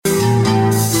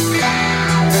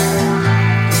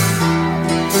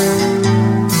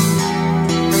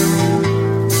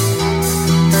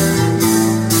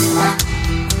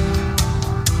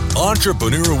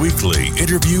Entrepreneur Weekly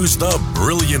interviews the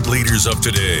brilliant leaders of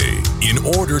today in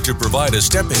order to provide a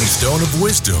stepping stone of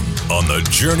wisdom on the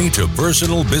journey to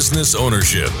personal business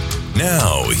ownership.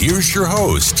 Now, here's your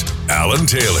host, Alan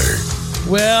Taylor.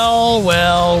 Well.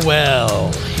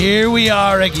 Here we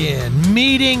are again,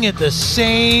 meeting at the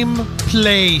same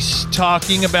place,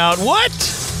 talking about what?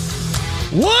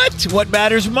 What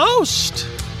matters most?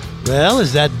 Well,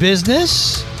 is that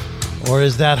business? Or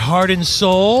is that heart and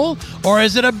soul? Or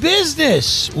is it a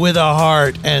business with a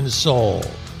heart and soul?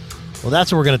 Well,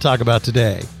 that's what we're going to talk about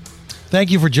today. Thank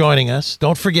you for joining us.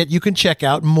 Don't forget, you can check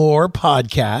out more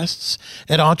podcasts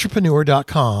at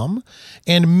entrepreneur.com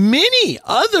and many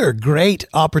other great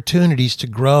opportunities to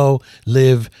grow,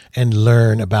 live, and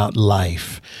learn about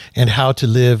life and how to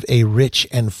live a rich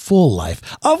and full life,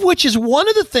 of which is one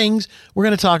of the things we're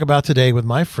going to talk about today with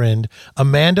my friend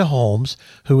Amanda Holmes,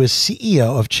 who is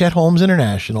CEO of Chet Holmes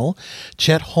International,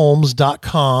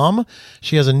 chetholmes.com.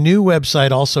 She has a new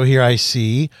website also here, I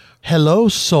see,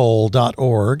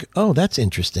 hellosoul.org. Oh, that's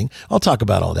interesting. I'll talk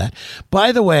about all that.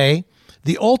 By the way,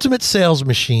 The Ultimate Sales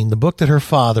Machine, the book that her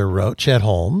father wrote, Chet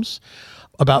Holmes,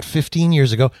 about 15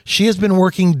 years ago, she has been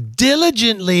working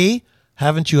diligently,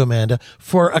 haven't you, Amanda,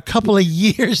 for a couple of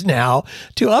years now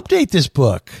to update this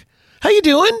book. How you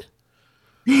doing?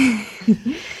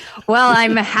 Well,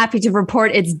 I'm happy to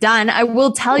report it's done. I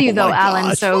will tell you though,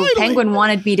 Alan, finally. Penguin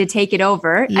wanted me to take it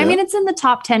over. Yeah. I mean, it's in the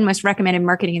top 10 most recommended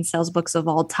marketing and sales books of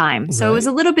all time. So It was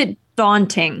a little bit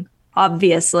daunting,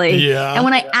 obviously. Yeah. And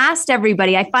when I asked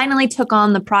everybody, I finally took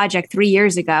on the project 3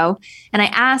 years ago, and I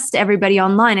asked everybody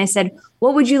online, I said,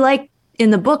 what would you like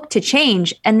in the book to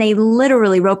change? And they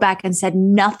literally wrote back and said,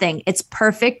 nothing. It's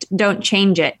perfect. Don't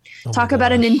change it. Talk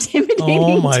about an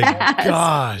intimidating task.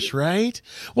 Gosh, right?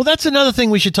 Well, that's another thing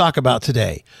we should talk about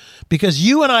today, because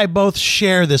you and I both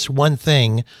share this one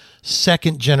thing,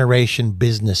 second generation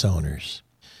business owners.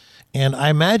 And I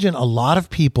imagine a lot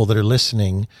of people that are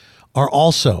listening are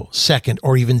also second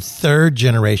or even third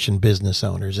generation business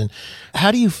owners. And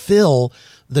how do you fill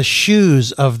the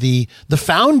shoes of the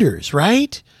founders,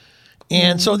 right?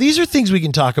 And so these are things we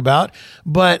can talk about,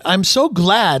 but I'm so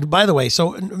glad, by the way,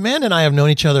 so Amanda and I have known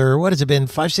each other, what has it been,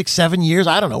 5, 6, 7 years?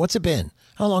 I don't know. What's it been?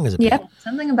 How long has it been? Yep,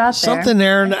 something about something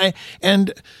there.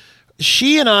 And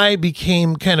she and I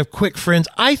became kind of quick friends,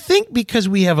 I think because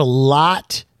we have a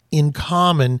lot in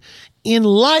common in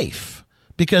life.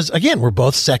 Because, again, we're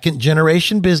both second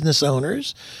generation business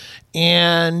owners,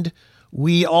 and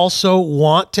we also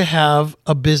want to have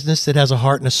a business that has a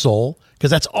heart and a soul, because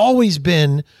that's always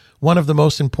been one of the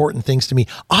most important things to me.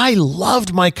 I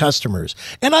loved my customers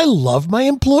and I love my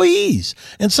employees.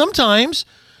 And sometimes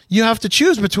you have to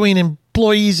choose between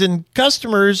employees and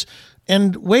customers.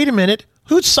 And wait a minute,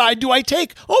 whose side do I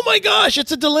take? Oh my gosh,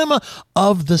 it's a dilemma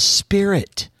of the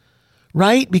spirit,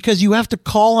 right? Because you have to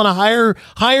call on a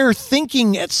higher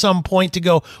thinking at some point to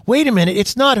go, wait a minute,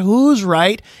 it's not who's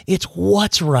right, it's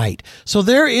what's right. So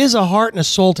there is a heart and a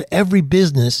soul to every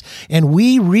business, and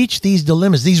we reach these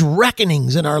dilemmas, these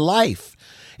reckonings in our life,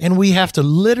 and we have to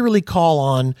literally call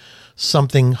on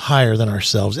something higher than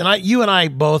ourselves. And you and I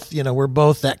both, we're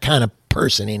both that kind of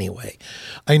person anyway.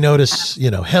 I notice,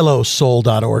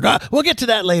 hellosoul.org. We'll get to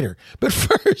that later. But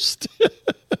first,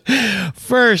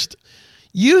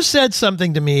 you said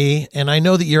something to me, and I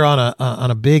know that you're on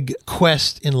a big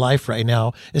quest in life right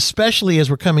now, especially as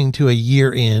we're coming to a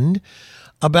year end,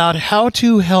 about how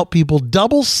to help people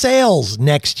double sales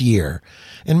next year.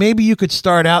 And maybe you could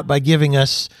start out by giving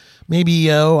us maybe,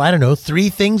 3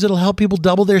 things that'll help people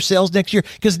double their sales next year.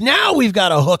 Because now we've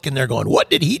got a hook and they're going, what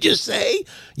did he just say?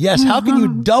 Yes, How can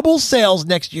you double sales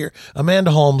next year?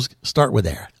 Amanda Holmes, start with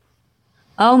there.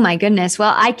 Oh my goodness.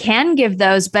 Well, I can give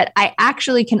those, but I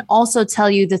actually can also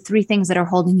tell you the 3 things that are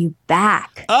holding you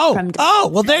back.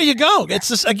 Well, there you go. It's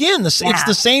this, again, it's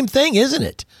the same thing, isn't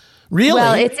it? Really?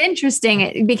 Well, it's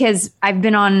interesting because I've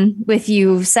been on with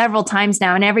you several times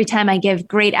now, and every time I give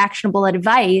great actionable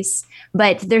advice,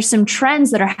 but there's some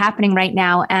trends that are happening right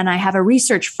now. And I have a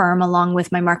research firm along with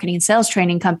my marketing and sales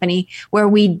training company where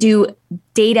we do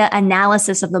data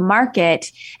analysis of the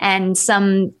market and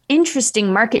some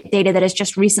interesting market data that has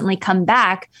just recently come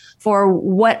back for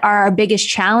what are our biggest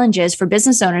challenges for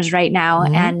business owners right now.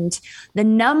 Mm-hmm. And the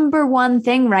number one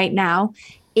thing right now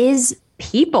is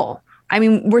people. I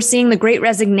mean, we're seeing the Great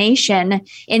Resignation.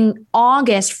 In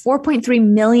August, 4.3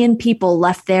 million people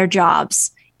left their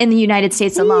jobs in the United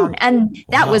States alone. And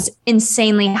that was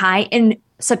insanely high. In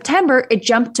September, it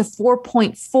jumped to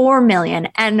 4.4 million.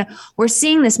 And we're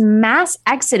seeing this mass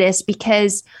exodus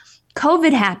because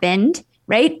COVID happened.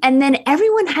 right? And then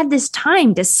everyone had this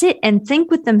time to sit and think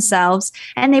with themselves,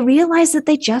 and they realized that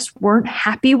they just weren't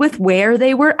happy with where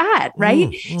they were at,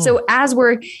 right? So as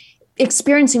we're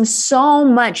experiencing so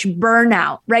much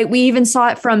burnout, right? We even saw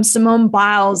it from Simone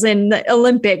Biles in the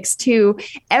Olympics to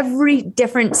every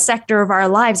different sector of our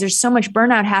lives. There's so much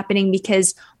burnout happening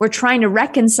because we're trying to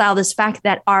reconcile this fact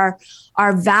that our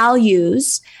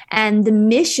values and the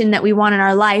mission that we want in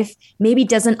our life maybe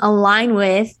doesn't align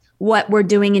with what we're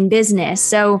doing in business.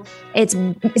 So it's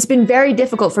been very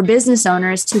difficult for business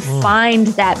owners to find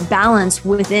that balance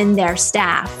within their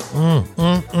staff.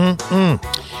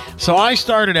 So I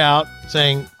started out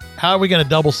saying, how are we going to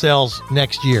double sales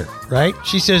next year, right?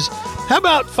 She says, how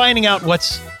about finding out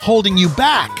what's holding you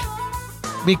back?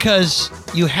 Because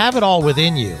you have it all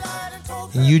within you.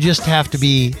 And you just have to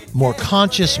be more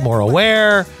conscious, more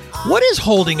aware. What is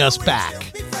holding us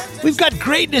back? We've got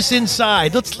greatness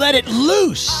inside. Let's let it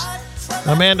loose.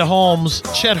 Amanda Holmes,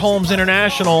 Chet Holmes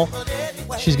International.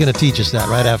 She's going to teach us that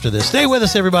right after this. Stay with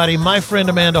us, everybody. My friend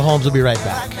Amanda Holmes will be right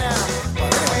back.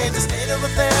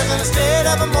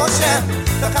 Of emotion,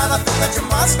 the kind of thing that you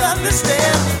must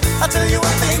understand. I'll tell you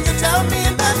one thing, you tell me,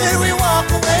 and then we walk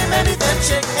away, maybe then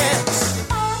shake hands.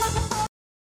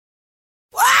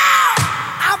 Wow,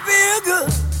 I feel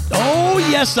good. Oh,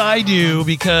 yes, I do,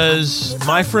 because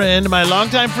my friend, my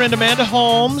longtime friend Amanda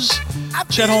Holmes,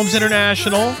 Chet Holmes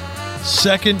International,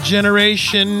 second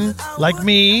generation like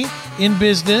me in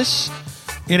business.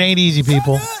 It ain't easy,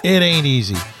 people. It ain't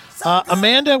easy.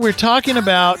 Amanda, we're talking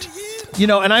about,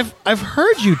 and I've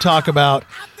heard you talk about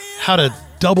how to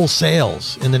double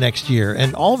sales in the next year,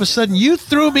 and all of a sudden you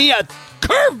threw me a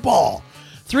curveball.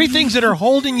 3 things that are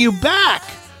holding you back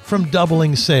from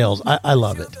doubling sales. I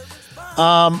love it.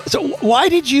 So why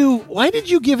did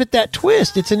you give it that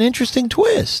twist? It's an interesting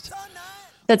twist.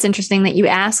 That's interesting that you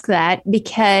ask that,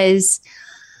 because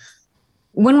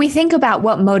when we think about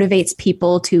what motivates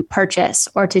people to purchase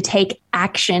or to take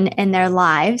action in their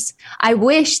lives, I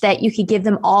wish that you could give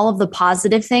them all of the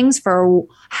positive things for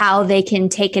how they can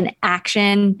take an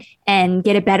action and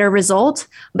get a better result.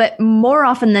 But more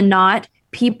often than not,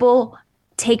 people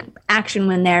take action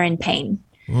when they're in pain.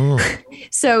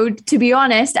 So to be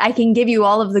honest, I can give you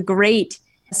all of the great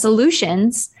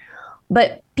solutions,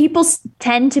 but people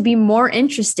tend to be more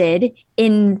interested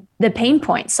in the pain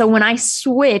point. So when I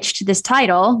switched this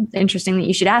title, interesting that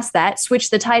you should ask that, switched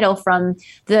the title from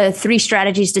the 3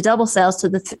 strategies to double sales to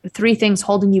the 3 things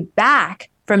holding you back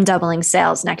from doubling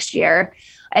sales next year,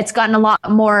 it's gotten a lot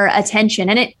more attention.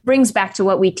 And it brings back to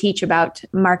what we teach about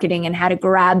marketing and how to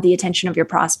grab the attention of your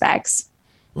prospects.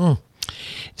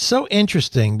 So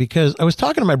interesting, because I was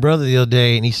talking to my brother the other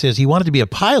day, and he says he wanted to be a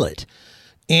pilot.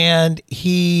 And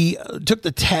he took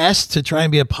the test to try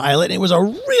and be a pilot. And it was a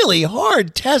really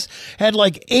hard test. Had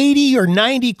like 80 or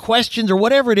 90 questions or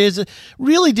whatever it is.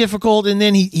 Really difficult. And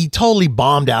then he totally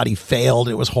bombed out. He failed.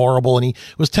 It was horrible. And he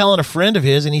was telling a friend of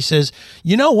his, and he says,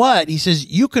 you know what? He says,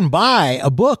 you can buy a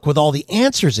book with all the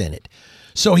answers in it.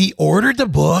 So he ordered the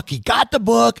book. He got the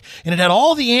book, and it had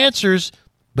all the answers,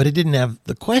 but it didn't have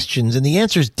the questions. And the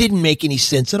answers didn't make any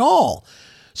sense at all.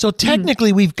 So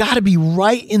technically, we've got to be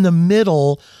right in the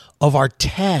middle of our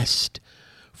test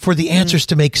for the answers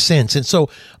to make sense. And so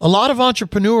a lot of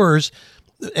entrepreneurs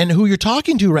and who you're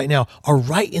talking to right now are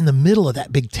right in the middle of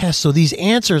that big test. So these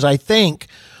answers, I think,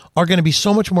 are going to be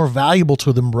so much more valuable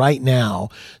to them right now.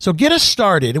 So get us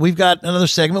started. We've got another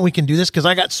segment. We can do this because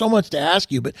I got so much to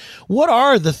ask you. But what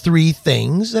are the 3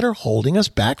 things that are holding us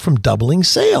back from doubling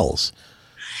sales?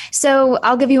 So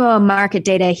I'll give you a market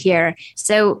data here.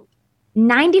 So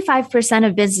 95%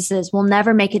 of businesses will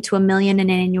never make it to $1 million in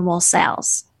annual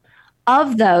sales.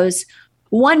 Of those,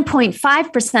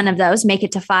 1.5% of those make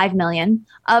it to 5 million.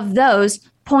 Of those,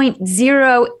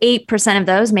 0.08% of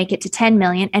those make it to 10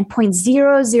 million, and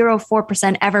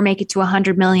 0.004% ever make it to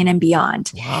 100 million and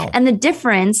beyond. Wow. And the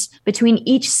difference between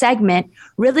each segment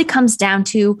really comes down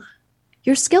to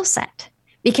your skill set.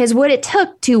 Because what it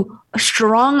took to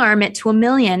strong arm it to 1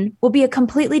 million will be a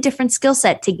completely different skill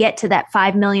set to get to that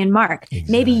 5 million mark. Exactly.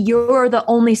 Maybe you're the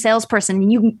only salesperson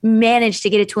and you managed to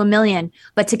get it to 1 million,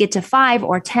 but to get to 5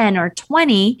 or 10 or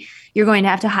 20, you're going to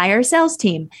have to hire a sales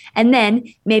team. And then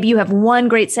maybe you have one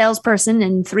great salesperson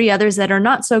and 3 others that are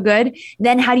not so good.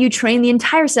 Then how do you train the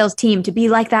entire sales team to be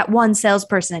like that one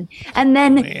salesperson? And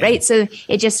then, right, so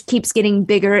it just keeps getting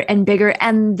bigger and bigger,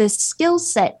 and the skill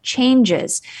set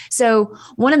changes. So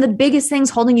one of the biggest things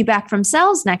holding you back from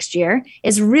sales next year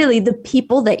is really the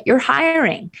people that you're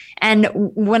hiring. And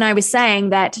when I was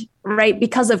saying that, right,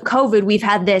 because of COVID, we've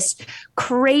had this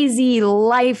crazy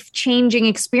life-changing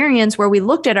experience where we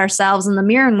looked at ourselves in the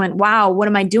mirror and went, wow, what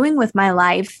am I doing with my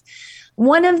life?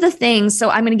 one of the things,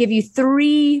 so I'm going to give you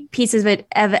 3 pieces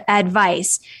of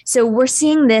advice. So we're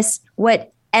seeing this,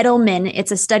 what Edelman,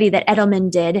 it's a study that Edelman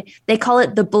did. They call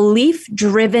it the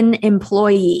belief-driven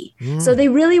employee. So they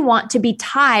really want to be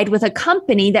tied with a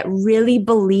company that really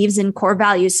believes in core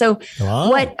values. So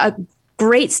what a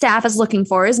great staff is looking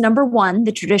for is, number 1,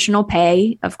 the traditional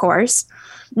pay, of course.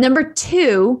 Number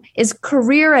 2 is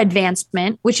career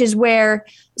advancement, which is where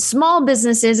small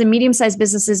businesses and medium-sized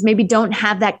businesses maybe don't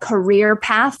have that career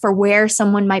path for where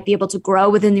someone might be able to grow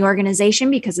within the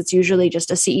organization, because it's usually just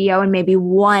a CEO and maybe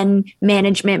one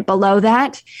management below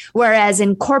that. Whereas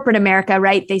in corporate America,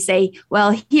 right, they say,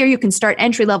 well, here you can start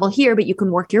entry level here, but you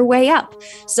can work your way up.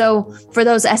 So for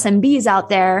those SMBs out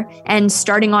there and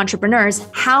starting entrepreneurs,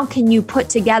 how can you put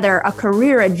together a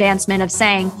career advancement of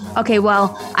saying, okay,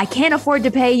 well, I can't afford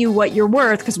to pay you what you're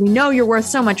worth because we know you're worth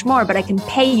so much more, but I can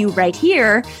pay you right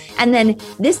here. And then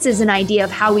this is an idea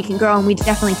of how we can grow. And we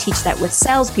definitely teach that with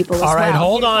salespeople as well. All right,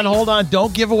 hold on.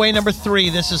 Don't give away number 3.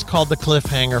 This is called the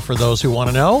cliffhanger for those who want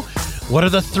to know. What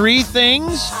are the 3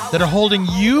 things that are holding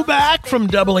you back from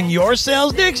doubling your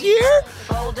sales next year?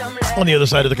 On the other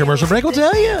side of the commercial break, we'll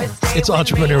tell you. It's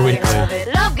Entrepreneur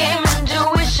Weekly. Love game,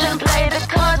 intuition, play the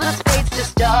cards with spades to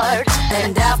start.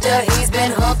 And after he's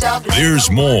been hooked up. There's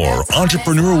more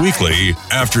Entrepreneur Weekly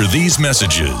after these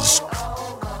messages.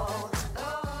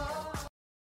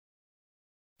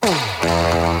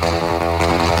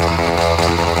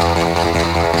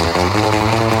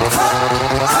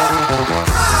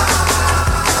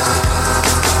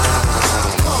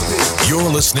 You're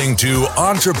listening to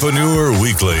Entrepreneur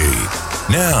Weekly.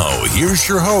 Now, here's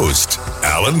your host,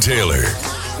 Alan Taylor.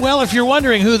 Well, if you're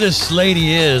wondering who this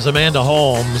lady is, Amanda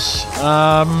Holmes,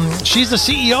 she's the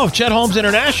CEO of Chet Holmes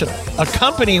International, a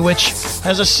company which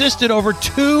has assisted over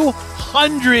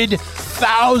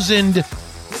 200,000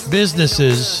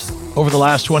 businesses over the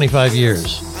last 25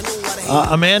 years.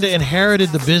 Amanda inherited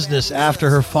the business after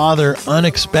her father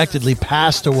unexpectedly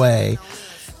passed away.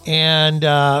 And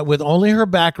with only her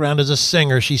background as a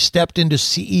singer, she stepped into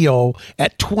CEO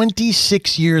at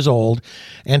 26 years old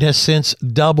and has since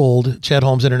doubled Chet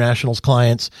Holmes International's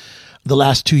clients the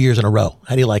last 2 years in a row.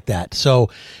 How do you like that?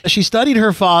 So she studied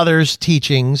her father's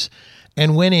teachings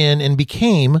and went in and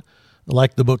became,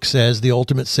 like the book says, the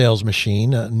ultimate sales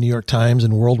machine, a New York Times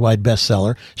and worldwide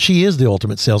bestseller. She is the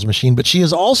ultimate sales machine, but she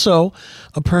is also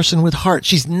a person with heart.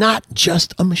 She's not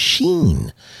just a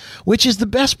machine, which is the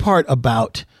best part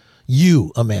about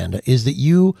you, Amanda, is that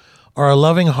you are a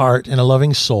loving heart and a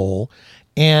loving soul.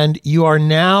 And you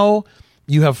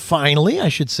have finally, I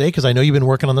should say, because I know you've been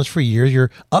working on this for years,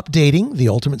 you're updating the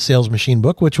Ultimate Sales Machine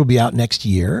book, which will be out next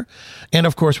year. And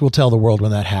of course, we'll tell the world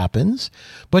when that happens.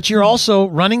 But you're also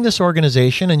running this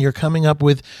organization and you're coming up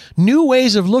with new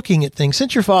ways of looking at things.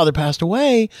 Since your father passed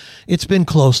away, it's been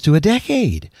close to a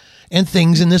decade. And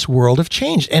things in this world have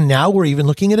changed. And now we're even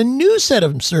looking at a new set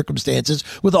of circumstances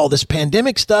with all this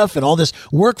pandemic stuff and all this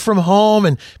work from home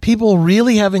and people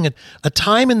really having a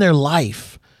time in their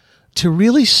life to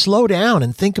really slow down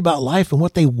and think about life and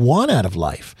what they want out of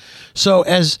life. So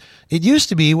as it used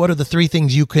to be, what are the 3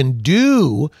 things you can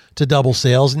do to double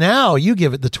sales? Now you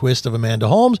give it the twist of Amanda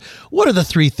Holmes. What are the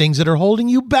 3 things that are holding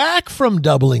you back from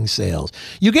doubling sales?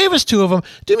 You gave us 2 of them.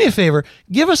 Do me a favor.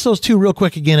 Give us those 2 real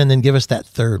quick again, and then give us that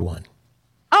 3rd one.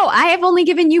 Oh, I have only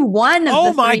given you one of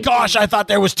Oh my gosh, I thought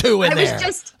there was 2 in there. I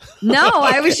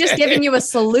was just giving you a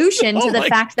solution to the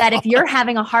fact that if you're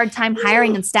having a hard time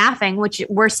hiring and staffing, which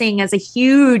we're seeing as a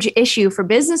huge issue for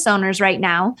business owners right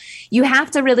now, you have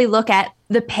to really look at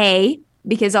the pay,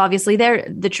 because obviously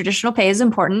the traditional pay is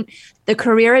important. The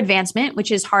career advancement,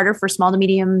 which is harder for small to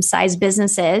medium sized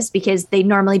businesses because they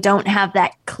normally don't have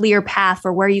that clear path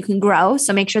for where you can grow.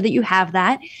 So make sure that you have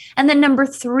that. And then number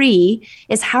 3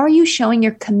 is, how are you showing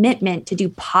your commitment to do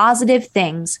positive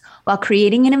things while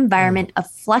creating an environment of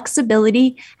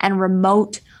flexibility and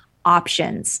remote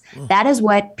options? That is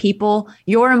what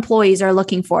your employees are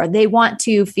looking for. They want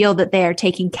to feel that they are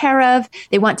taken care of.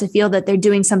 They want to feel that they're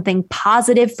doing something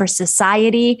positive for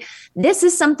society. This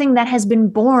is something that has been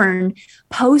born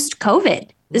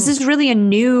post-COVID. This is really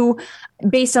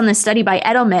based on the study by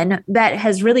Edelman, that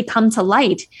has really come to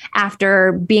light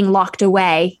after being locked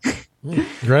away.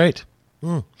 Great.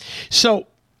 So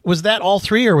was that all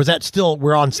 3, or was that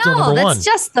we're on number 1? No, that's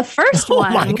just the first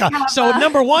one. Oh my God. So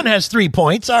number 1 has 3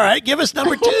 points. All right, give us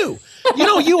number 2.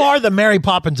 You are the Mary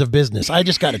Poppins of business. I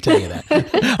just got to tell you that.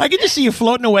 I can just see you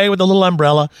floating away with a little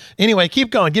umbrella. Anyway, keep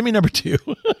going. Give me number 2.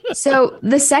 So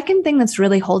the second thing that's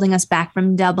really holding us back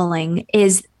from doubling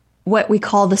is what we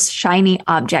call the shiny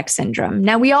object syndrome.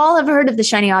 Now, we all have heard of the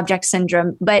shiny object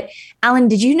syndrome, but Alan,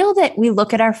 did you know that we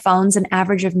look at our phones an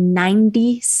average of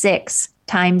 96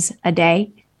 times a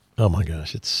day? Oh my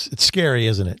gosh, it's scary,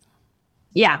 isn't it?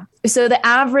 Yeah. So the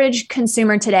average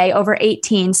consumer today over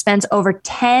 18 spends over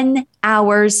 10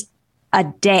 hours a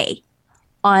day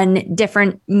on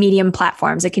different medium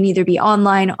platforms. It can either be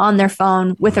online, on their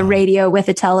phone, with a radio, with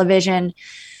a television.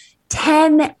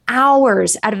 10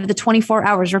 hours out of the 24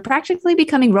 hours. We're practically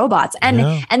becoming robots. And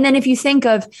then if you think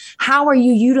of how are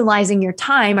you utilizing your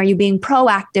time, are you being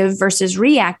proactive versus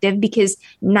reactive? Because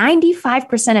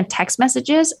 95% of text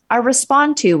messages are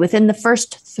respond to within the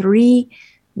first 3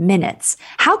 minutes.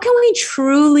 How can we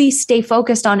truly stay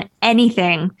focused on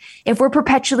anything if we're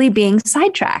perpetually being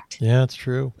sidetracked? Yeah, it's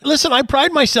true. Listen, I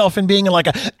pride myself in being like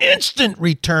a instant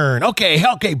return.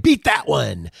 Okay, beat that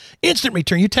one. Instant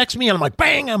return. You text me and I'm like,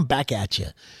 bang, I'm back at you.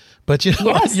 But you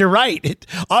know, you're right.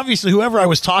 Obviously, whoever I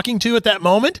was talking to at that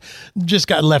moment just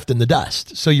got left in the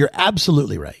dust. So you're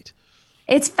absolutely right.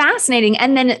 It's fascinating.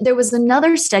 And then there was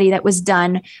another study that was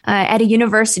done at a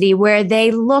university where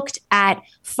they looked at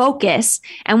focus.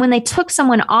 And when they took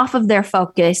someone off of their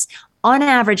focus, on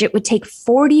average, it would take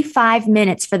 45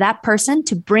 minutes for that person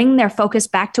to bring their focus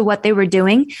back to what they were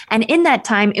doing. And in that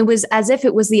time, it was as if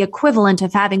it was the equivalent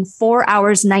of having 4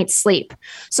 hours night's sleep.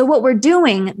 So what we're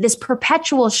doing, this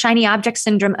perpetual shiny object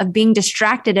syndrome of being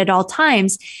distracted at all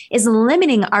times, is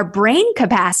limiting our brain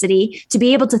capacity to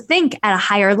be able to think at a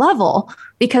higher level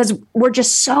because we're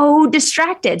just so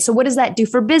distracted. So what does that do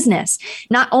for business?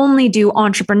 Not only do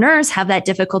entrepreneurs have that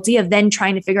difficulty of then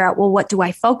trying to figure out, well, what do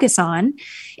I focus on?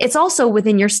 It's also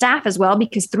within your staff as well,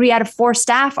 because 3 out of 4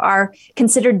 staff are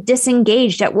considered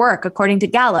disengaged at work, according to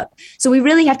Gallup. So we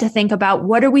really have to think about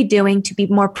what are we doing to be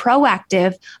more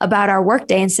proactive about our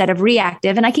workday instead of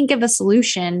reactive. And I can give a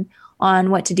solution on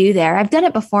what to do there. I've done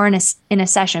it before in a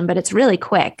session, but it's really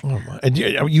quick. Oh my. And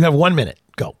you have 1 minute.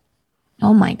 Go.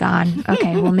 Oh my God.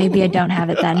 Okay. Well, maybe I don't have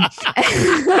it then.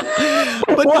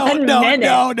 But no.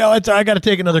 I got to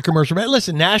take another commercial. But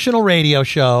listen, national radio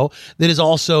show that is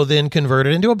also then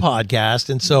converted into a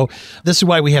podcast. And so this is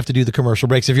why we have to do the commercial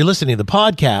breaks. If you're listening to the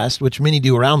podcast, which many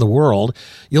do around the world,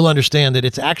 you'll understand that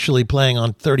it's actually playing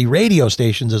on 30 radio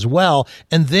stations as well.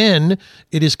 And then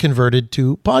it is converted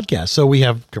to podcast. So we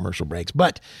have commercial breaks.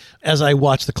 But as I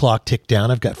watch the clock tick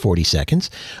down, I've got 40 seconds.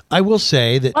 I will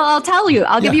say that... Well, I'll tell you.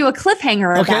 I'll give you a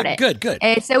cliffhanger about it.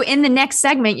 Good. So in the next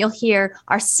segment, you'll hear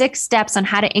our 6 steps on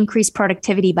how to increase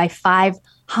productivity by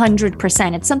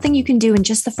 500%. It's something you can do in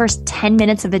just the first 10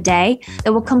 minutes of a day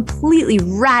that will completely,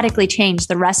 radically change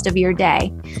the rest of your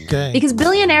day. Okay. Because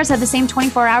billionaires have the same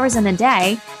 24 hours in a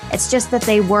day. It's just that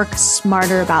they work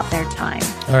smarter about their time.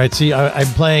 All right. See, I'm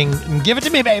playing Give It to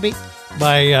Me, Baby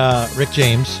by Rick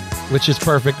James, which is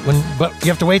perfect. But you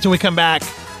have to wait till we come back,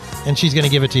 and she's going to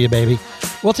give it to you, baby.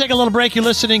 We'll take a little break. You're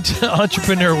listening to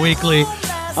Entrepreneur Weekly.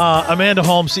 Amanda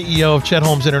Holmes, CEO of Chet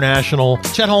Holmes International,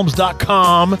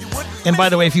 chetholmes.com. And by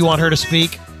the way, if you want her to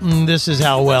speak, this is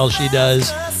how well she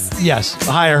does. Yes,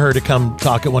 hire her to come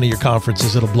talk at one of your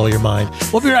conferences. It'll blow your mind.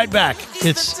 We'll be right back.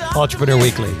 It's Entrepreneur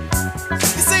Weekly. You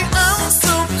say I'm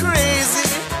so crazy.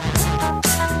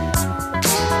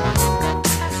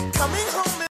 Coming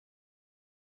home.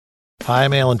 Hi,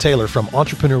 I'm Alan Taylor from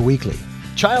Entrepreneur Weekly.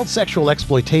 Child sexual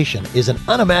exploitation is an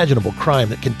unimaginable crime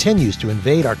that continues to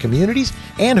invade our communities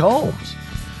and homes.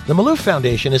 The Maloof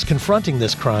Foundation is confronting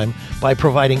this crime by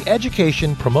providing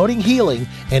education, promoting healing,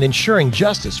 and ensuring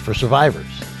justice for survivors.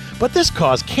 But this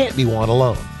cause can't be won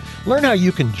alone. Learn how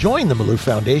you can join the Maloof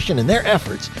Foundation in their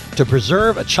efforts to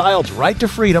preserve a child's right to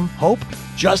freedom, hope,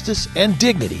 justice, and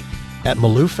dignity at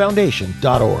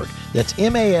malooffoundation.org. That's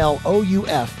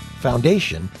MALOUF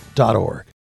foundation.org.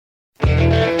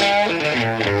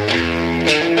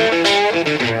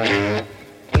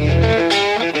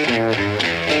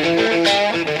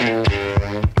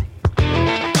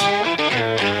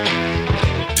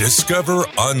 Discover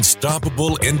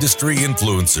unstoppable industry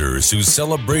influencers who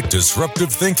celebrate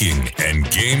disruptive thinking and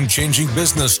game-changing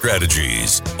business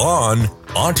strategies on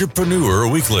Entrepreneur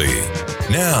Weekly.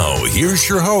 Now, here's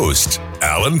your host,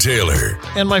 Alan Taylor.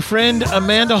 And my friend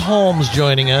Amanda Holmes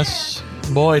joining us.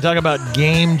 Boy, talk about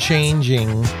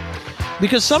game-changing.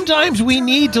 Because sometimes we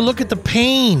need to look at the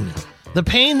pain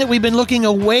that we've been looking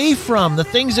away from, the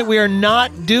things that we are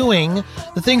not doing,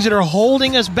 the things that are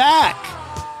holding us back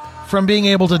from being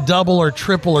able to double or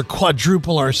triple or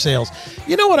quadruple our sales.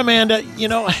 You know what, Amanda?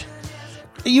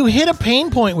 You hit a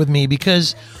pain point with me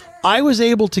because I was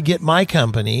able to get my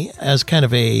company as kind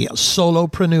of a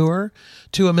solopreneur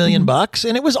to $1 million bucks.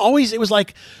 And it was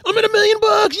like, I'm at $1 million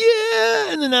bucks.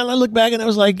 Yeah. And then I look back and it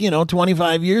was like,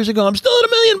 25 years ago, I'm still at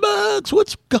 $1 million bucks.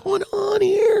 What's going on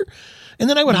here? And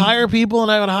then I would hire people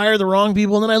and I would hire the wrong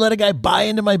people. And then I let a guy buy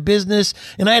into my business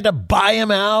and I had to buy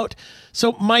him out.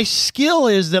 So my skill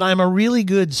is that I'm a really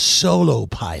good solo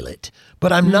pilot,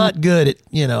 but I'm not good at,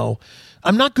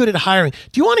 I'm not good at hiring.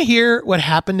 Do you want to hear what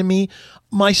happened to me?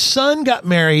 My son got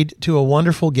married to a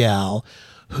wonderful gal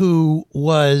who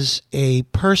was a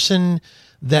person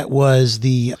that was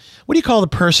what do you call the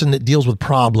person that deals with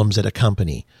problems at a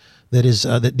company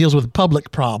that deals with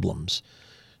public problems?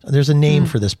 There's a name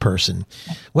for this person.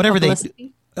 Whatever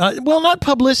Publicity? Not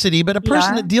publicity, but a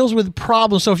person that deals with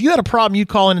problems. So if you had a problem, you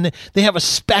call in and they have a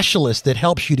specialist that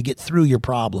helps you to get through your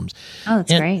problems. Oh,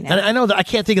 that's great. And I know that I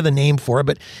can't think of the name for it,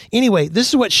 but anyway, this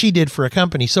is what she did for a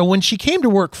company. So when she came to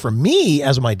work for me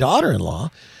as my daughter-in-law,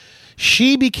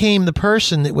 she became the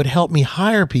person that would help me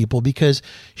hire people because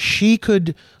she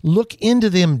could look into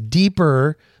them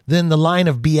deeper than the line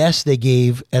of BS they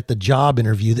gave at the job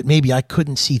interview that maybe I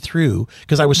couldn't see through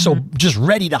because I was so just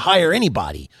ready to hire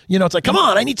anybody. It's like, come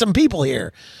on, I need some people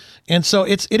here. And so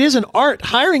it is an art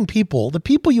hiring people. The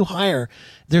people you hire,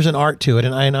 there's an art to it.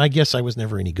 And I guess I was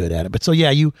never any good at it. But so, yeah,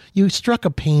 you struck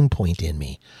a pain point in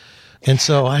me. And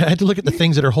so I had to look at the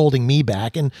things that are holding me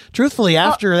back. And truthfully,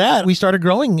 after that, we started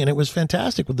growing and it was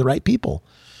fantastic with the right people.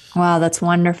 Wow, that's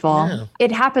wonderful. Yeah.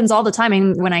 It happens all the time.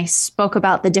 And when I spoke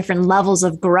about the different levels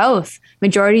of growth,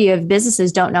 majority of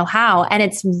businesses don't know how. And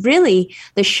it's really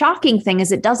the shocking thing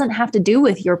is it doesn't have to do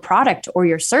with your product or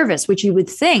your service, which you would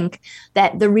think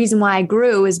that the reason why I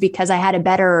grew is because I had a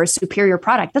better or superior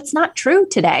product. That's not true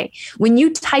today. When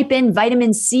you type in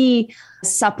vitamin C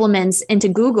supplements into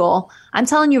Google, I'm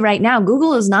telling you right now,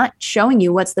 Google is not showing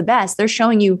you what's the best. They're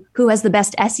showing you who has the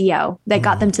best SEO that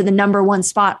got them to the #1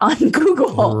 spot on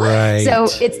Google. Right. So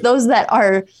it's those that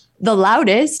are the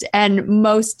loudest and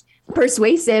most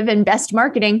persuasive and best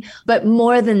marketing. But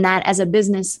more than that, as a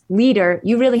business leader,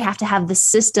 you really have to have the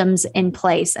systems in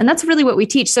place. And that's really what we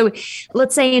teach. So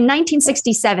let's say in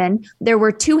 1967, there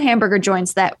were 2 hamburger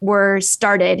joints that were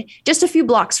started just a few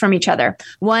blocks from each other.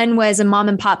 One was a mom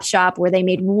and pop shop where they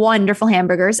made wonderful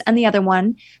hamburgers, and the other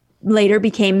one later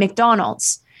became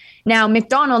McDonald's. Now,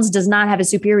 McDonald's does not have a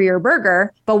superior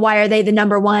burger, but why are they the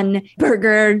 #1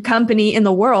 burger company in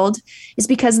the world? It's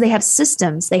because they have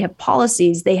systems, they have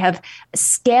policies, they have a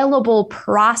scalable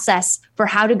process for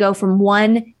how to go from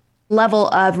one level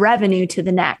of revenue to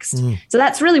the next. So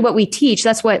that's really what we teach.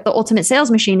 That's what the Ultimate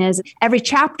Sales Machine is. Every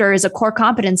chapter is a core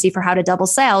competency for how to double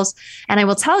sales. And I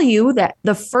will tell you that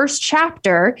the first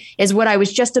chapter is what I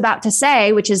was just about to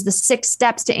say, which is the 6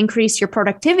 steps to increase your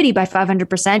productivity by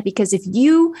 500%. Because if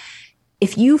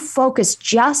you focus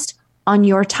just on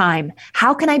your time,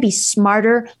 how can I be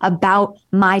smarter about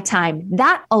my time?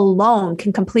 That alone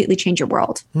can completely change your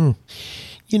world.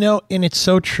 And it's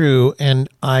so true. And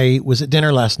I was at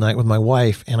dinner last night with my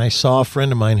wife and I saw a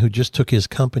friend of mine who just took his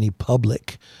company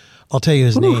public. I'll tell you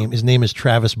his name. His name is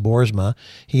Travis Boersma.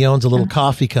 He owns a little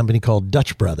coffee company called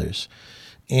Dutch Brothers.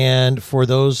 And for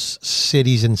those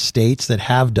cities and states that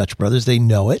have Dutch Brothers, they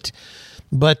know it.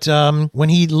 But when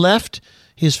he left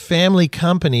his family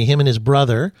company, him and his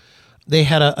brother, they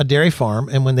had a dairy farm.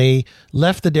 And when they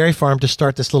left the dairy farm to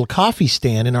start this little coffee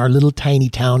stand in our little tiny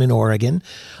town in Oregon,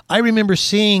 I remember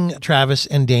seeing Travis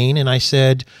and Dane and I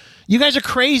said, "You guys are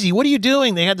crazy. What are you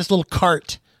doing?" They had this little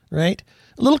cart, right?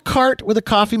 A little cart with a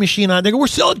coffee machine on it. They go, "We're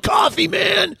selling coffee,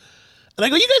 man." And I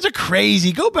go, "You guys are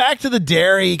crazy. Go back to the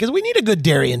dairy because we need a good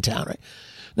dairy in town," right?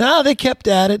 No, they kept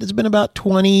at it. It's been about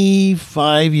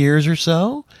 25 years or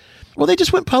so. Well, they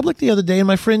just went public the other day, and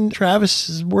my friend Travis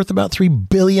is worth about $3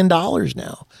 billion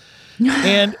now.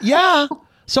 And yeah,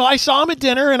 so I saw him at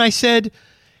dinner, and I said,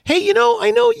 "Hey,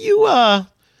 I know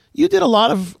you did a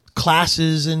lot of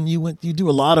classes, and you do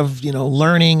a lot of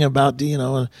learning about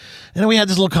and then we had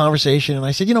this little conversation, and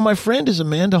I said, my friend is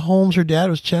Amanda Holmes. Her dad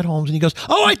was Chet Holmes, and he goes,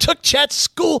 "Oh, I took Chet's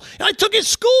school. I took his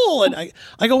school." And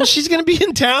I go, "Well, she's going to be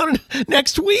in town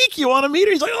next week. You want to meet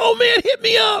her?" He's like, "Oh man, hit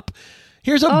me up."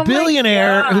 Here's a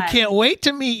billionaire who can't wait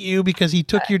to meet you because he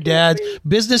took your dad's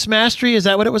business mastery. Is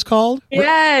that what it was called?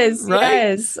 Yes, right?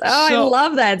 yes. Oh, I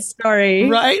love that story.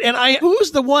 Right. And who's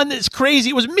the one that's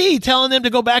crazy? It was me telling them to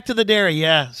go back to the dairy.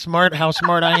 Yeah, smart, how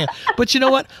smart I am. But you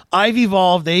know what? I've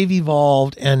evolved, they've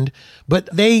evolved, but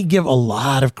they give a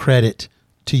lot of credit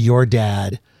to your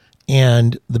dad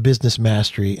and the business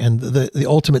mastery and the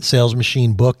Ultimate Sales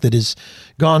Machine book that has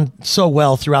gone so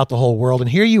well throughout the whole world. And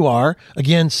here you are,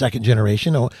 again, second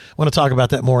generation. I want to talk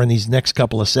about that more in these next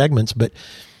couple of segments. But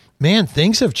man,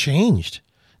 things have changed.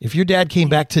 If your dad came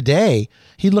back today,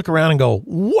 he'd look around and go,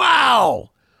 wow,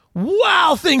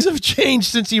 things have changed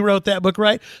since he wrote that book,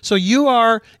 right? So you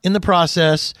are in the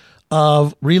process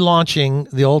of relaunching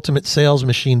the Ultimate Sales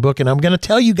Machine book. And I'm going to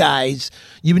tell you guys,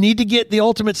 you need to get the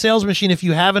Ultimate Sales Machine if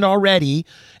you haven't already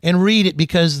and read it,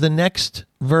 because the next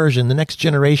version, the next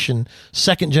generation,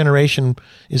 second generation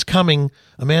is coming.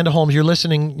 Amanda Holmes, you're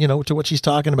listening, to what she's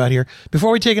talking about here.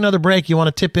 Before we take another break, you want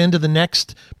to tip into the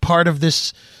next part of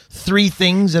this 3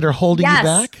 things that are holding you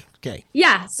back? Okay.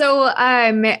 Yeah. So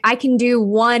I can do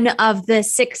one of the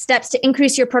 6 steps to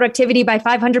increase your productivity by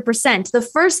 500%. The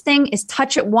first thing is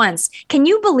touch it once. Can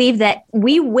you believe that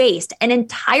we waste an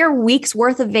entire week's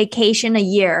worth of vacation a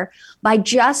year by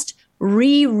just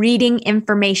rereading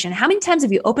information? How many times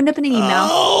have you opened up an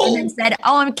email and then said,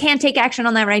 I can't take action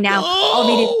on that right now. I'll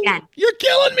read it again. You're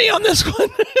killing me on this one.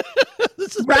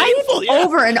 This is painful. Yeah.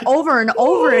 Over and over and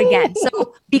over again.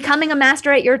 So becoming a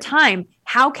master at your time.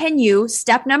 How can you,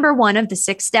 step number 1 of the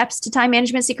 6 steps to time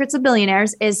management secrets of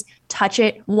billionaires is touch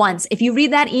it once. If you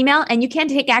read that email and you can't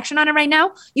take action on it right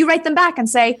now, you write them back and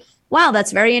say, wow,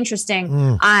 that's very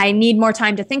interesting. I need more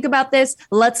time to think about this.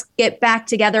 Let's get back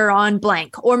together on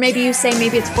blank. Or maybe you say,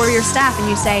 maybe it's for your staff and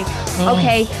you say,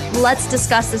 okay, let's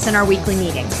discuss this in our weekly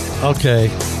meeting. Okay.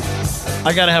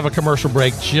 I got to have a commercial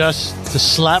break just to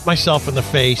slap myself in the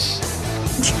face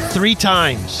 3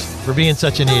 times for being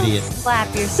such an idiot.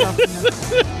 Slap yourself in the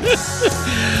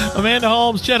face. Amanda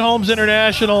Holmes, Chet Holmes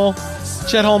International,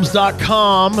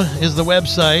 ChetHolmes.com is the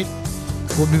website.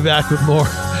 We'll be back with more.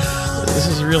 This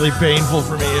is really painful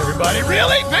for me, everybody.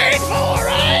 Really painful, all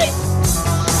right?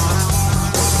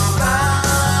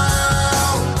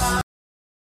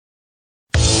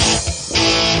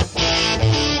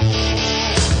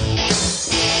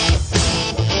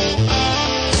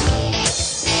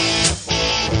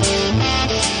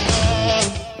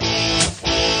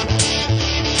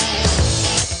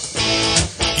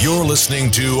 You're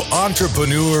listening to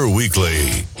Entrepreneur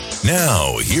Weekly.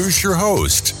 Now, here's your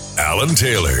host, Alan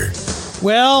Taylor.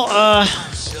 Well,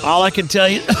 all I can tell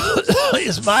you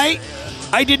is I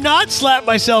did not slap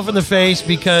myself in the face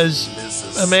because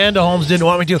Amanda Holmes didn't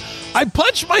want me to. I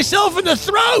punched myself in the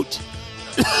throat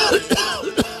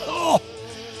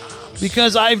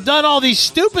because I've done all these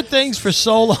stupid things for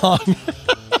so long.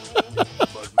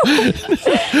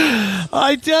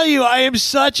 I tell you, I am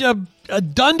such a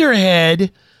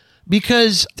dunderhead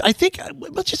because I think,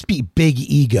 let's just be big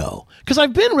ego, because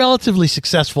I've been relatively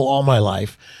successful all my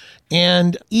life.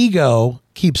 And ego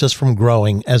keeps us from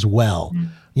growing as well.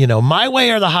 My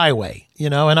way or the highway,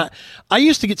 and I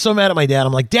used to get so mad at my dad.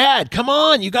 I'm like, Dad, come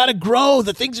on, you got to grow.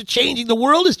 The things are changing. The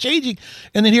world is changing.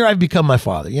 And then here I've become my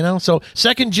father, so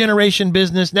second generation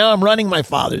business. Now I'm running my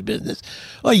father's business.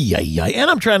 And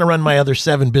I'm trying to run my other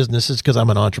 7 businesses because I'm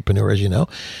an entrepreneur, as you know.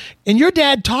 And your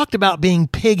dad talked about being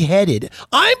pig-headed.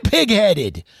 I'm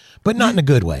pig-headed, but not in a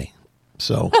good way.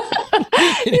 So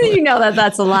you know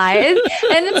that's a lie. And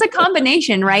it's a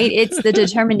combination, right? It's the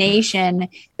determination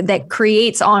that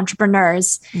creates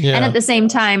entrepreneurs. Yeah. And at the same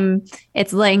time,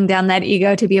 it's laying down that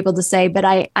ego to be able to say, but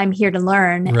I'm here to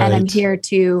learn and I'm here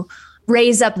to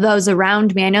raise up those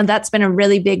around me. I know that's been a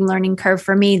really big learning curve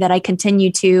for me, that I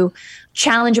continue to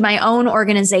challenge my own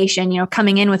organization,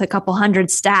 coming in with a couple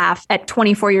hundred staff at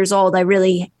 24 years old. I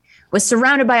really was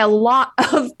surrounded by a lot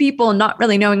of people not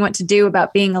really knowing what to do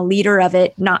about being a leader of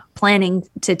it, not planning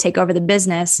to take over the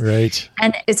business. Right.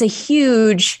 And it's a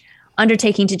huge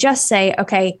undertaking to just say,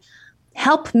 okay,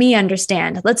 help me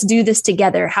understand. Let's do this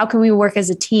together. How can we work as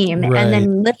a team? Right. And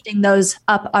then lifting those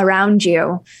up around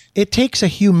you. It takes a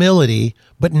humility,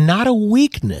 but not a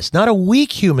weakness, not a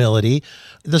weak humility.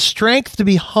 The strength to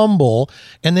be humble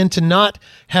and then to not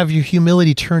have your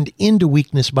humility turned into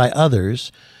weakness by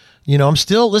others. I'm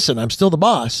still the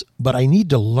boss, but I need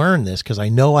to learn this because I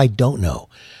know I don't know.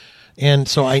 And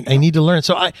so I need to learn.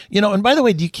 So and by the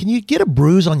way, can you get a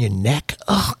bruise on your neck?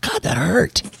 Oh God, that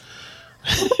hurt.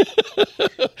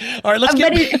 All right,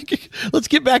 let's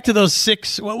get back to those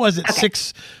 6. What was it? Okay.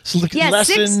 6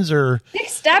 lessons or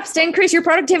 6 steps to increase your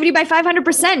productivity by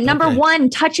 500%. Number 1,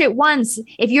 touch it once.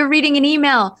 If you're reading an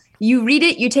email, you read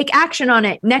it, you take action on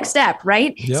it. Next step,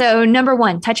 right? Yep. So number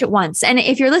 1, touch it once. And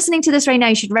if you're listening to this right now,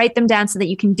 you should write them down so that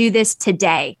you can do this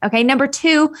today. Okay. Number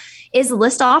 2 is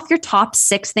list off your top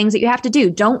 6 things that you have to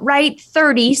do. Don't write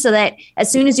 30 so that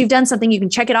as soon as you've done something, you can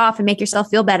check it off and make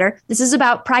yourself feel better. This is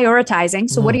about prioritizing.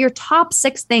 So what are your top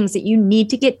 6 things that you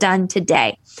need to get done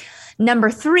today? Number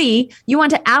 3, you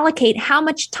want to allocate how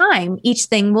much time each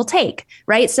thing will take,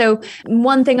 right? So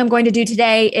one thing I'm going to do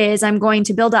today is I'm going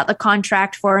to build out the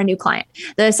contract for a new client.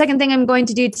 The second thing I'm going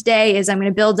to do today is I'm going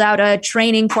to build out a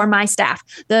training for my staff.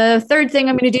 The third thing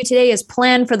I'm going to do today is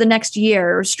plan for the next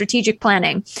year, or strategic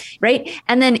planning, right?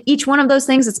 And then each one of those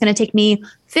things, it's going to take me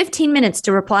 15 minutes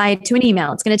to reply to an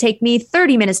email. It's going to take me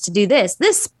 30 minutes to do this.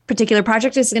 This particular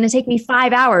project is going to take me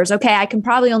 5 hours. Okay, I can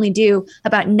probably only do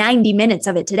about 90 minutes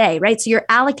of it today, right? So you're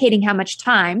allocating how much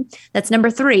time. That's number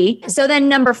 3. So then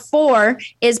number 4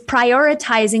 is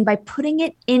prioritizing by putting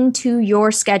it into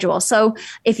your schedule. So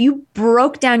if you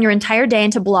broke down your entire day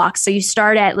into blocks, so you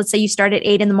start at, let's say you start at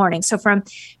 8 in the morning. So from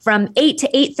 8 to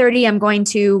 8:30, I'm going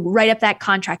to write up that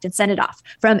contract and send it off.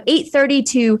 From 8:30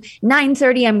 to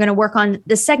 9:30, I'm going to work on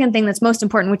the second thing that's most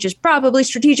important, which is probably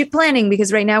strategic planning,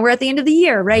 because right now we're at the end of the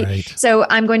year, right? So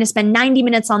I'm going to spend 90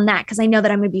 minutes on that because I know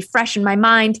that I'm going to be fresh in my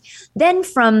mind. Then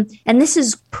and this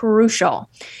is crucial,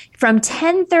 from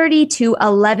 10:30 to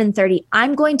 11:30,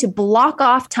 I'm going to block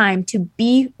off time to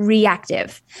be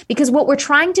reactive, because what we're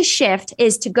trying to shift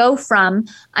is to go from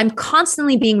I'm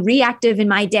constantly being reactive in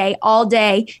my day, all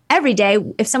day, every day.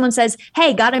 If someone says,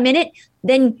 hey, got a minute?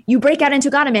 Then you break out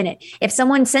into got a minute. If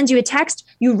someone sends you a text,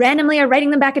 you randomly are writing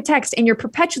them back a text and you're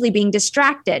perpetually being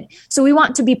distracted. So we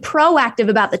want to be proactive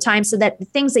about the time so that the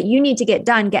things that you need to get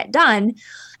done.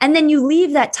 And then you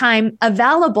leave that time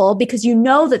available because you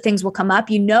know that things will come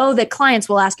up. You know that clients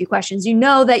will ask you questions. You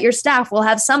know that your staff will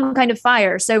have some kind of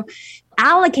fire. So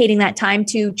allocating that time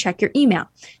to check your email,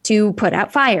 to put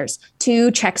out fires, to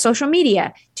check social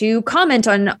media, to comment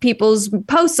on people's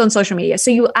posts on social media. So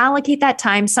you allocate that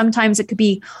time. Sometimes it could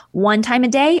be one time a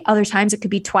day. Other times it could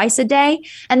be twice a day.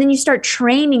 And then you start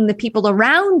training the people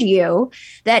around you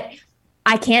that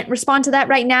I can't respond to that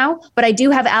right now, but I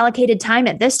do have allocated time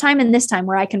at this time and this time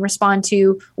where I can respond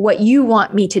to what you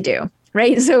want me to do,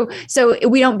 right? So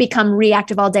we don't become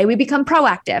reactive all day. We become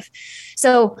proactive.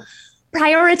 So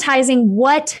prioritizing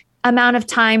what amount of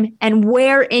time and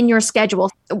where in your schedule.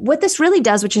 What this really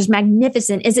does, which is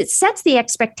magnificent, is it sets the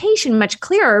expectation much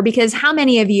clearer, because how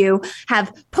many of you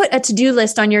have put a to-do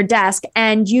list on your desk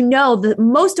and you know the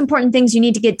most important things you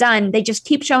need to get done, they just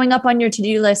keep showing up on your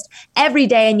to-do list every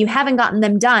day and you haven't gotten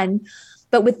them done.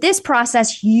 But with this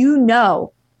process, you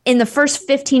know, in the first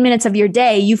 15 minutes of your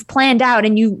day, you've planned out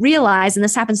and you realize, and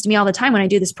this happens to me all the time when I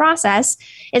do this process,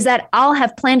 is that I'll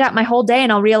have planned out my whole day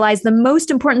and I'll realize the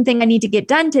most important thing I need to get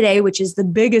done today, which is the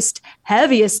biggest,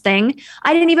 heaviest thing,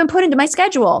 I didn't even put into my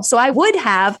schedule. So I would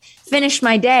have finished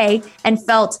my day and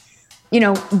felt,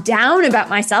 down about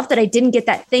myself that I didn't get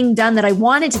that thing done that I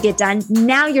wanted to get done.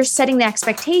 Now you're setting the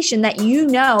expectation that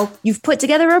you've put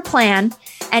together a plan,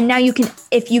 and now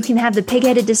if you can have the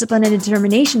pig-headed discipline and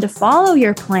determination to follow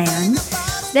your plan,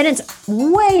 then it's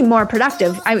way more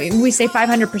productive. We say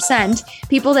 500%.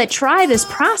 People that try this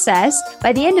process,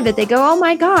 by the end of it, they go, oh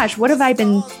my gosh, what have I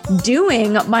been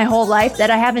doing my whole life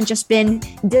that I haven't just been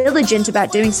diligent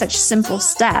about doing such simple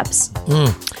steps?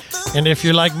 And if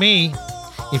you're like me,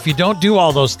 if you don't do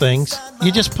all those things, you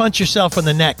just punch yourself in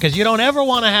the neck, because you don't ever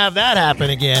want to have that happen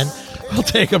again. We'll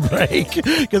take a break,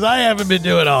 because I haven't been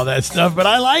doing all that stuff, but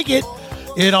I like it.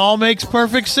 It all makes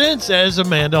perfect sense, as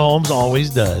Amanda Holmes always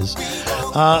does.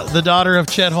 The daughter of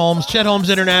Chet Holmes, Chet Holmes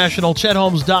International,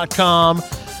 ChetHolmes.com,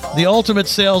 the ultimate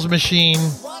sales machine.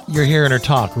 You're hearing her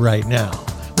talk right now.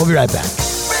 We'll be right back.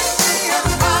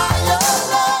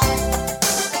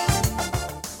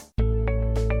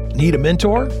 Need a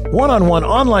mentor? One-on-one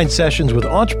online sessions with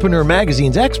Entrepreneur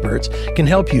Magazine's experts can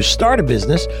help you start a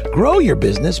business, grow your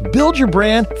business, build your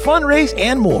brand, fundraise,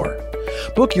 and more.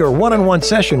 Book your one-on-one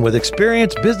session with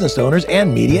experienced business owners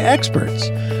and media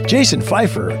experts. Jason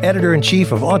Pfeiffer,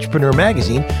 editor-in-chief of Entrepreneur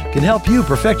Magazine, can help you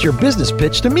perfect your business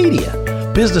pitch to media.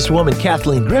 Businesswoman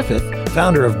Kathleen Griffith,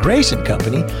 founder of Grace &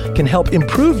 Company, can help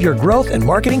improve your growth and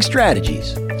marketing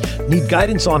strategies. Need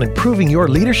guidance on improving your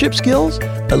leadership skills?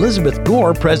 Elizabeth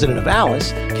Gore, president of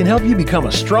Alice, can help you become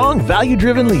a strong,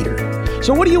 value-driven leader.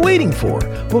 So what are you waiting for?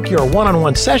 Book your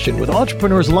one-on-one session with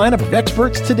Entrepreneur's lineup of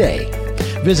experts today.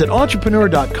 Visit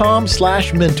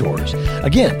entrepreneur.com/mentors.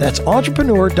 Again, that's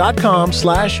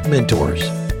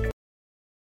entrepreneur.com/mentors.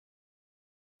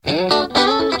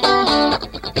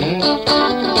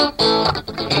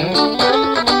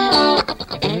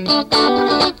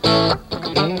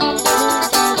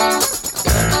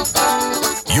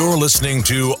 You're listening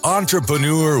to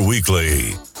Entrepreneur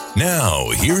Weekly. Now,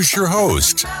 here's your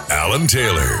host, Alan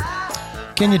Taylor.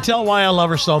 Can you tell why I love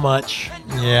her so much?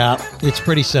 Yeah, it's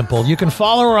pretty simple. You can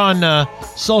follow her on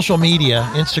social media,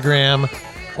 Instagram,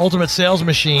 Ultimate Sales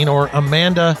Machine, or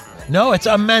it's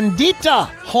Amandita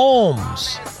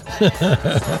Holmes.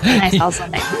 My salsa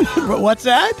name. What's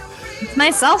that? It's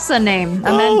my salsa name,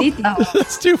 Amandita. Oh,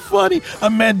 that's too funny.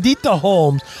 Amandita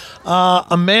Holmes.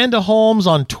 Amanda Holmes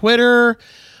on Twitter.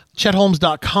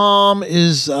 ChetHolmes.com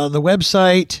is the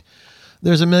website.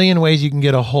 There's a million ways you can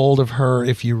get a hold of her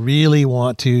if you really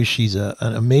want to. She's an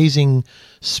amazing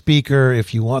speaker.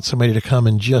 If you want somebody to come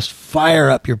and just fire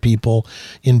up your people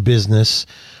in business,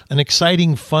 an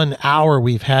exciting, fun hour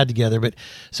we've had together. But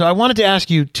so I wanted to ask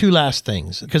you two last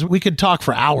things, because we could talk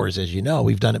for hours, as you know.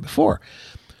 We've done it before.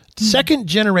 Second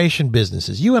generation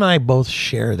businesses. You and I both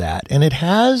share that. And it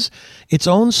has its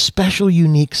own special,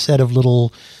 unique set of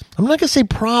little, I'm not going to say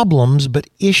problems, but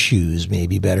issues,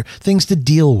 maybe better, things to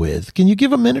deal with. Can you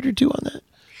give a minute or two on that?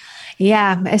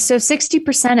 Yeah. So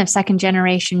 60% of second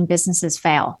generation businesses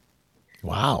fail.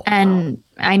 Wow. And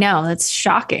I know that's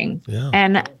shocking. Yeah.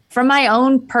 And from my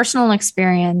own personal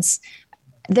experience,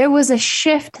 there was a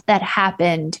shift that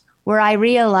happened where I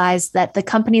realized that the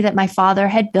company that my father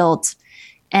had built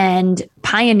and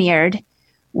pioneered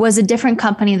was a different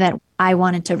company that I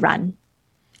wanted to run.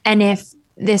 And if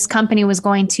this company was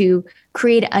going to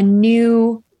create a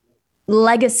new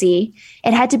legacy,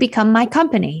 it had to become my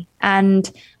company.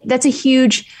 And that's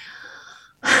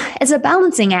it's a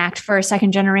balancing act for a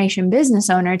second generation business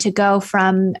owner to go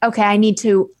from, okay, I need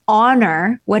to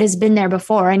honor what has been there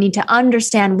before. I need to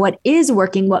understand what is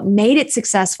working, what made it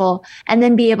successful, and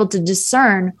then be able to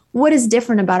discern what is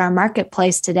different about our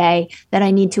marketplace today that I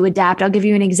need to adapt. I'll give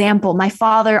you an example. My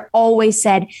father always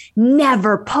said,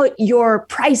 never put your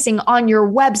pricing on your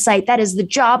website. That is the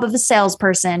job of a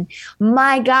salesperson.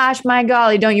 My gosh, my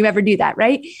golly, don't you ever do that,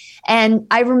 right? And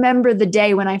I remember the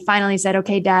day when I finally said,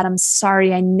 okay, Dad, I'm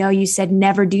sorry. I know you said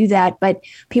never do that, but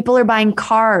people are buying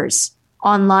cars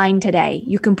online today.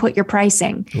 You can put your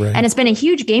pricing. Right. And it's been a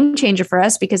huge game changer for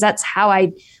us, because that's how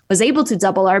I was able to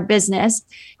double our business,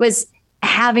 was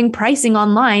having pricing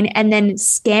online and then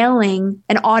scaling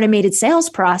an automated sales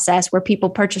process where people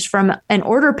purchase from an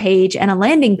order page and a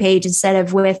landing page instead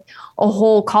of with a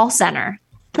whole call center.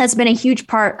 That's been a huge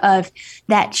part of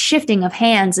that shifting of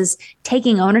hands, is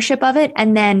taking ownership of it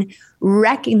and then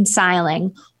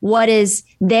reconciling what is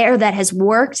there that has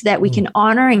worked that we can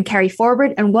honor and carry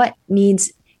forward, and what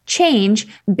needs change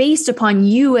based upon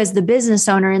you as the business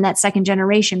owner in that second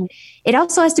generation. It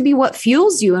also has to be what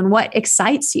fuels you and what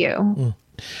excites you.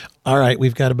 All right.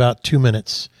 We've got about 2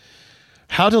 minutes.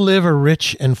 How to live a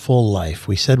rich and full life.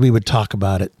 We said we would talk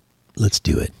about it. Let's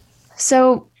do it.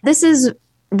 So this is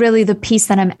really the piece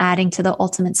that I'm adding to the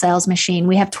Ultimate Sales Machine.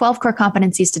 We have 12 core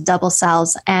competencies to double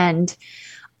sales. And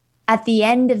at the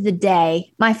end of the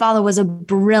day, my father was a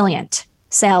brilliant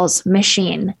sales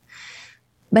machine,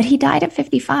 but he died at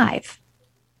 55.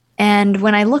 And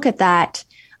when I look at that,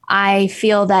 I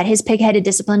feel that his pig-headed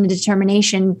discipline and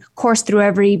determination coursed through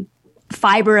every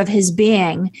fiber of his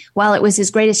being. While it was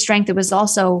his greatest strength, it was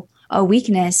also a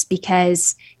weakness,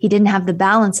 because he didn't have the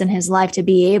balance in his life to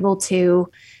be able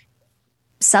to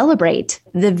celebrate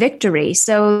the victory.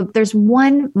 So there's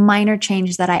one minor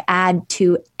change that I add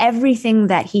to everything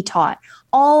that he taught.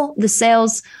 All the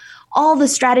sales, all the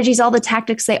strategies, all the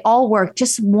tactics, they all work.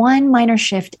 Just one minor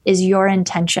shift is your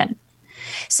intention.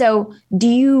 So do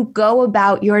you go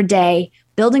about your day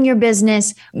building your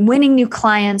business, winning new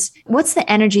clients? What's the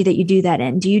energy that you do that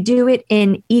in? Do you do it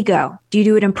in ego? Do you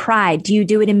do it in pride? Do you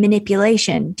do it in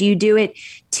manipulation? Do you do it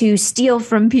to steal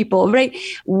from people, right?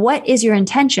 What is your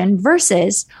intention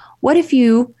versus what if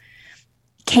you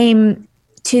came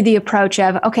to the approach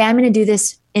of, okay, I'm going to do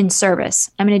this in service.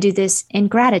 I'm going to do this in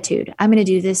gratitude. I'm going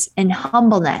to do this in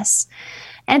humbleness.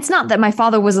 And it's not that my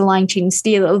father was a lying, cheating,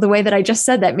 stealer. The way that I just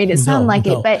said that made it sound like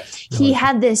it. But he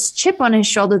had this chip on his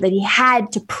shoulder that he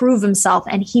had to prove himself.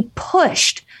 And he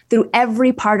pushed through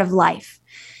every part of life.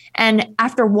 And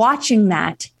after watching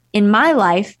that in my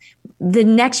life, the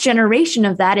next generation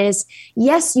of that is,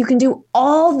 yes, you can do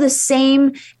all the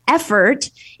same effort.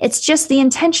 It's just the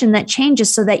intention that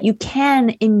changes so that you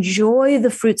can enjoy the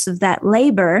fruits of that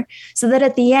labor, so that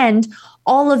at the end,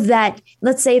 all of that,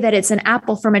 let's say that it's an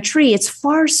apple from a tree, it's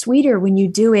far sweeter when you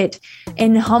do it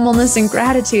in humbleness and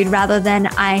gratitude rather than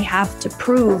I have to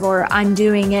prove or I'm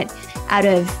doing it out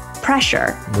of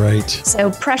pressure. Right.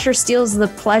 So pressure steals the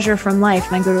pleasure from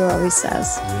life, my guru always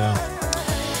says. Yeah.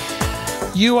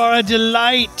 You are a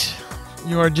delight.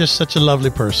 You are just such a lovely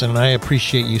person, and I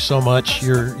appreciate you so much.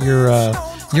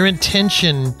 Your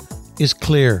intention is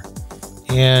clear,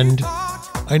 and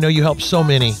I know you help so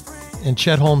many. And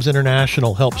Chet Holmes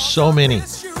International helps so many.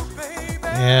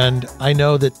 And I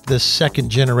know that the second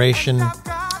generation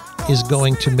is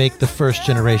going to make the first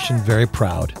generation very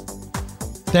proud.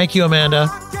 Thank you, Amanda.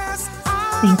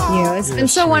 Thank you. It's been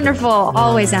so wonderful.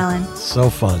 Always, Alan. So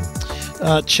fun.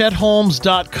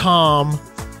 ChetHolmes.com.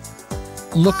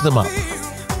 Look them up.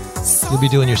 You'll be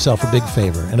doing yourself a big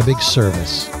favor and a big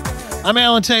service. I'm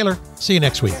Alan Taylor. See you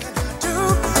next week.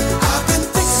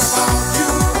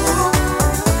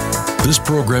 This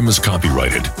program is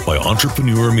copyrighted by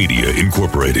Entrepreneur Media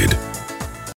Incorporated.